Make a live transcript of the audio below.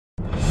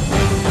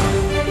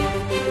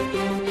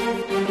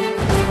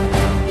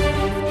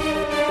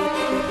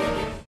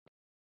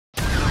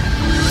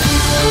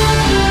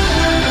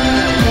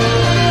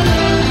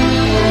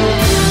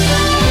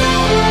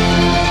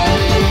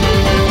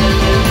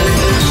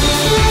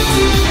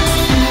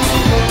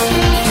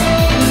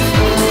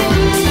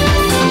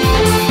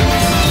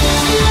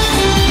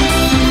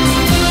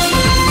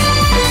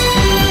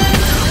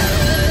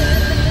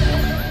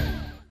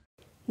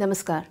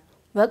Namaskar.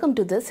 Welcome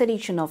to this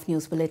edition of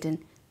News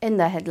Bulletin. In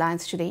the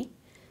headlines today,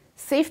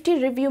 safety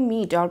review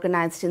meet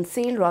organized in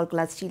SAIL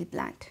Rourkela Steel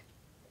Plant.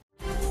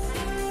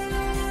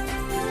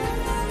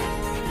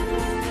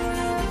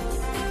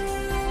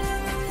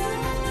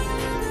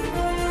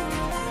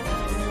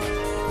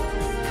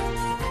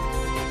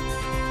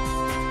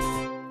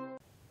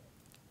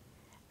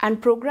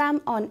 And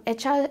program on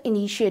HR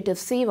initiative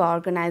Seva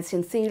organized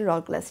in SAIL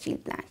Rourkela Steel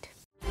Plant.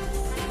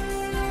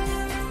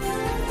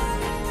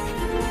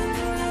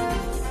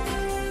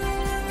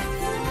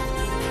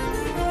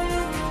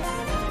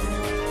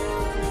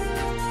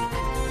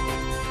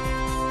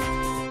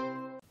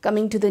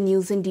 Coming to the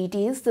news in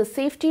details, the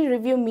safety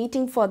review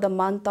meeting for the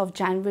month of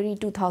January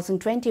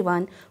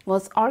 2021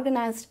 was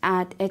organized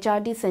at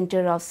HRD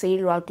Center of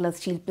SAIL Rourkela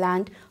Steel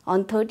Plant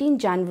on 13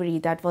 January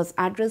that was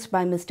addressed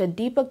by Mr.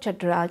 Deepak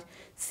Chattaraj,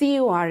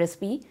 CEO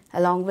RSP,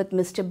 along with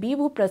Mr.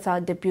 Bibhu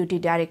Prasad, Deputy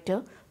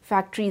Director,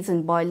 Factories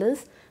and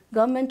Boilers,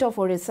 Government of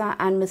Orissa,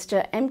 and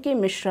Mr. M.K.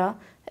 Mishra,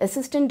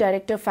 Assistant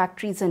Director,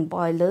 Factories and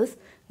Boilers,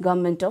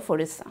 Government of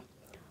Orissa.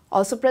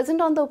 Also present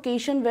on the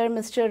occasion were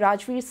Mr.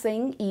 Rajveer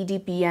Singh,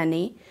 ED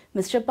PNA,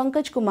 Mr.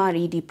 Pankaj Kumar,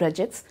 ED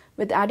Projects,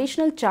 with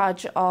additional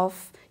charge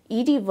of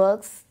ED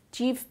Works,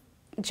 Chief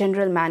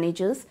General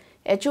Managers,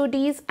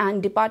 HODs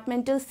and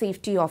Departmental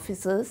Safety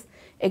Officers.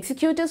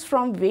 Executives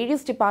from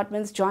various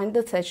departments joined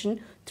the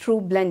session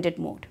through blended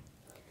mode.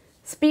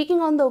 Speaking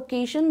on the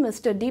occasion,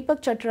 Mr.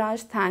 Deepak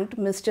Chattaraj thanked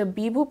Mr.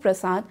 Bibhu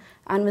Prasad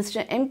and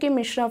Mr. M.K.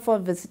 Mishra for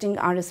visiting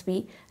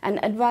RSP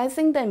and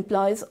advising the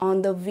employees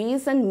on the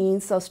ways and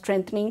means of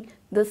strengthening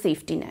the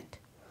safety net.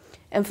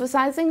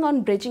 Emphasizing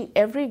on bridging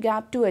every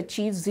gap to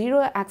achieve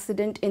zero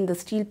accident in the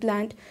steel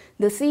plant,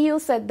 the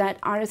CEO said that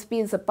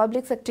RSP is a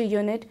public sector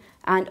unit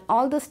and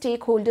all the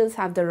stakeholders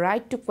have the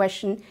right to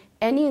question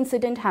any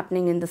incident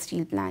happening in the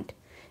steel plant.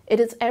 It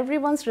is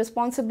everyone's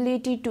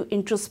responsibility to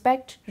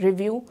introspect,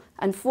 review,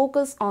 and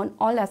focus on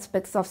all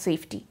aspects of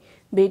safety,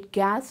 be it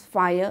gas,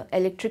 fire,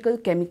 electrical,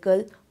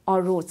 chemical,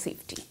 or road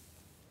safety.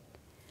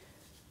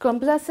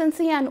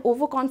 Complacency and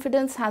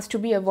overconfidence has to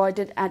be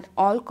avoided at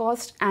all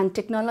costs, and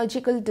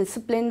technological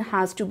discipline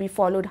has to be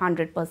followed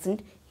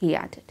 100%, he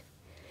added.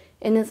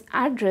 In his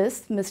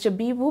address, Mr.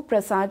 Bibhu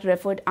Prasad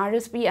referred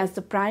RSP as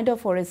the pride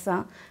of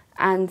Orissa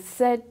and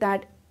said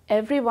that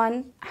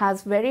everyone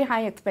has very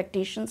high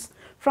expectations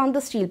from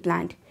the steel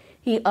plant.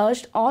 He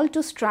urged all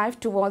to strive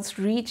towards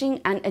reaching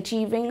and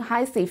achieving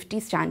high safety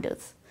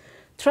standards.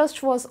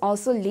 Thrust was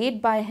also laid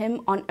by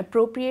him on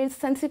appropriate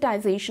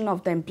sensitization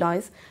of the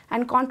employees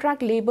and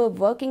contract labor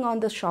working on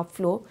the shop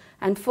floor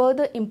and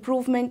further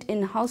improvement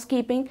in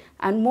housekeeping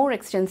and more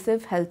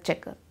extensive health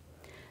checkup.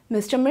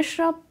 Mr.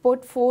 Mishra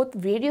put forth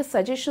various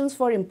suggestions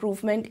for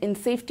improvement in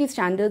safety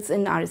standards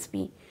in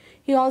RSP.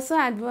 He also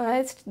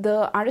advised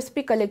the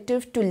RSP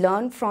collective to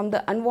learn from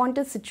the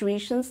unwanted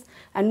situations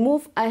and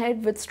move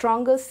ahead with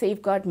stronger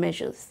safeguard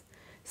measures.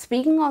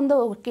 Speaking on the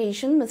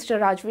occasion, Mr.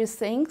 Rajveer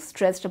Singh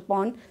stressed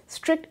upon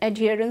strict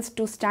adherence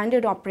to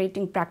standard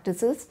operating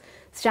practices,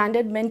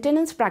 standard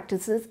maintenance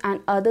practices,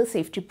 and other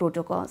safety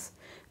protocols.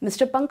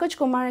 Mr. Pankaj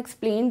Kumar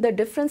explained the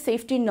different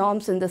safety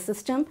norms in the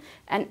system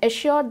and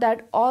assured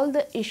that all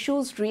the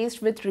issues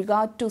raised with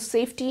regard to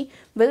safety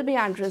will be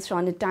addressed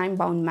on a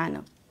time-bound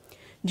manner.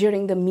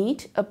 During the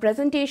meet, a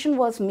presentation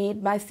was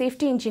made by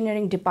Safety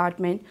Engineering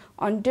Department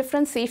on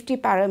different safety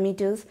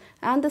parameters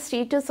and the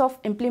status of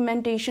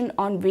implementation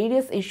on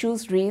various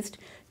issues raised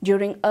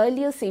during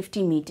earlier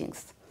safety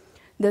meetings.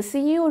 The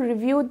CEO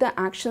reviewed the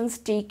actions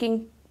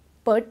taken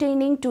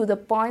pertaining to the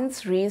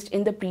points raised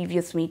in the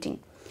previous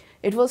meeting.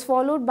 It was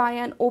followed by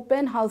an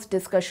open house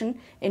discussion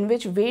in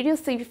which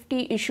various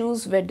safety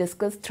issues were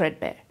discussed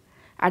threadbare.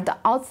 At the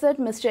outset,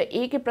 Mr.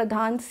 A.K.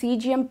 Pradhan,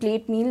 CGM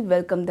Plate Mill,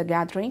 welcomed the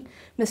gathering.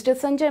 Mr.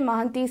 Sanjay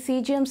Mahanti,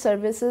 CGM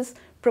Services,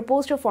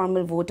 proposed a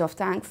formal vote of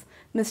thanks.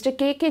 Mr.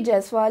 K.K.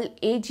 Jaiswal,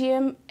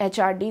 AGM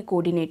HRD,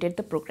 coordinated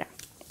the program.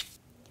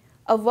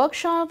 A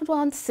workshop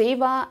on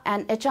Seva,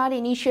 an HR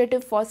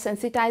initiative for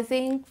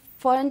sensitizing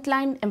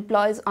frontline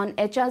employees on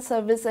HR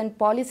service and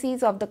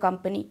policies of the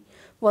company,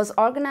 was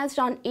organized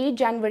on 8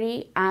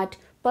 January at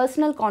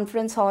Personal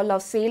Conference Hall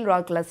of SAIL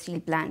Rourkela Steel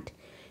Plant.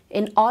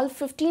 In all,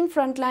 15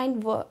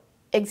 frontline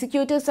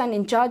executives and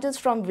in charges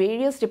from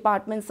various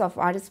departments of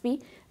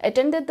RSP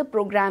attended the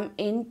program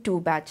in 2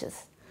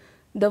 batches.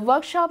 The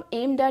workshop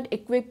aimed at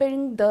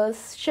equipping the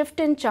shift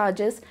in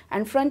charges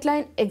and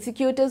frontline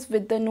executives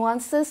with the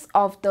nuances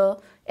of the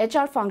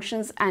HR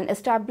functions and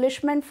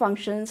establishment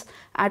functions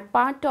as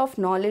part of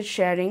knowledge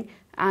sharing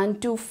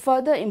and to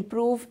further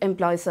improve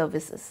employee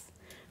services.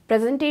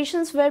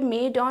 Presentations were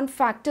made on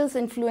factors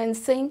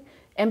influencing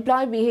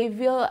employee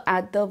behavior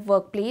at the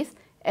workplace,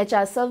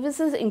 HR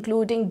services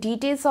including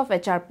details of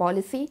HR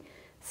policy,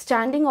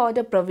 standing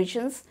order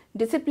provisions,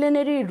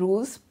 disciplinary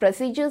rules,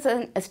 procedures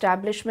and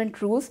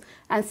establishment rules,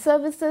 and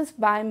services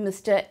by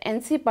Mr.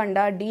 N.C.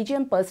 Panda,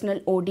 DGM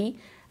Personnel OD,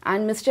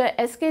 and Mr.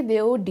 S.K.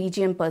 Deo,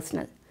 DGM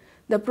Personnel.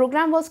 The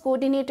program was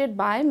coordinated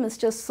by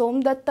Mr.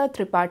 Somdatta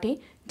Tripathi,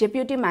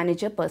 Deputy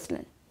Manager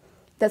Personnel.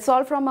 That's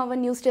all from our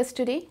news desk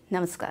today.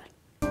 Namaskar.